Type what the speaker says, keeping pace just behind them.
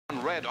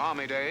On Red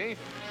Army Day,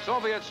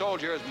 Soviet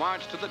soldiers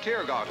marched to the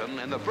Tiergarten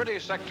in the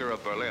British sector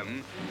of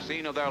Berlin,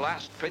 scene of their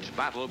last pitched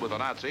battle with the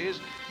Nazis,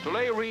 to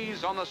lay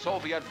wreaths on the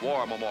Soviet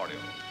War Memorial.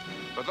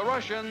 But the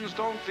Russians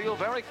don't feel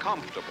very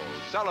comfortable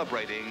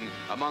celebrating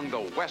among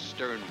the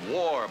Western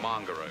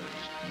warmongers.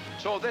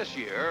 So this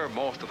year,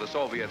 most of the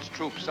Soviets'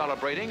 troops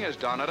celebrating is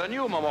done at a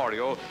new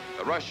memorial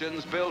the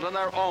Russians built in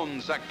their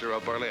own sector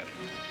of Berlin.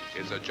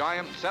 It's a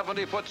giant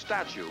 70-foot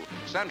statue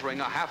centering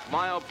a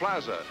half-mile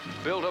plaza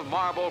built of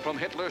marble from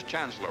Hitler's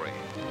chancellery.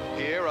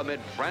 Here,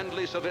 amid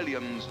friendly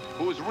civilians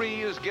whose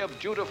wreaths give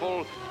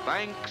dutiful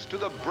thanks to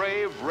the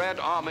brave Red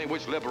Army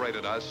which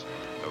liberated us,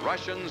 the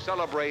Russians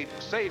celebrate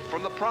safe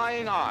from the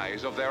prying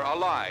eyes of their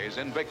allies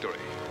in victory.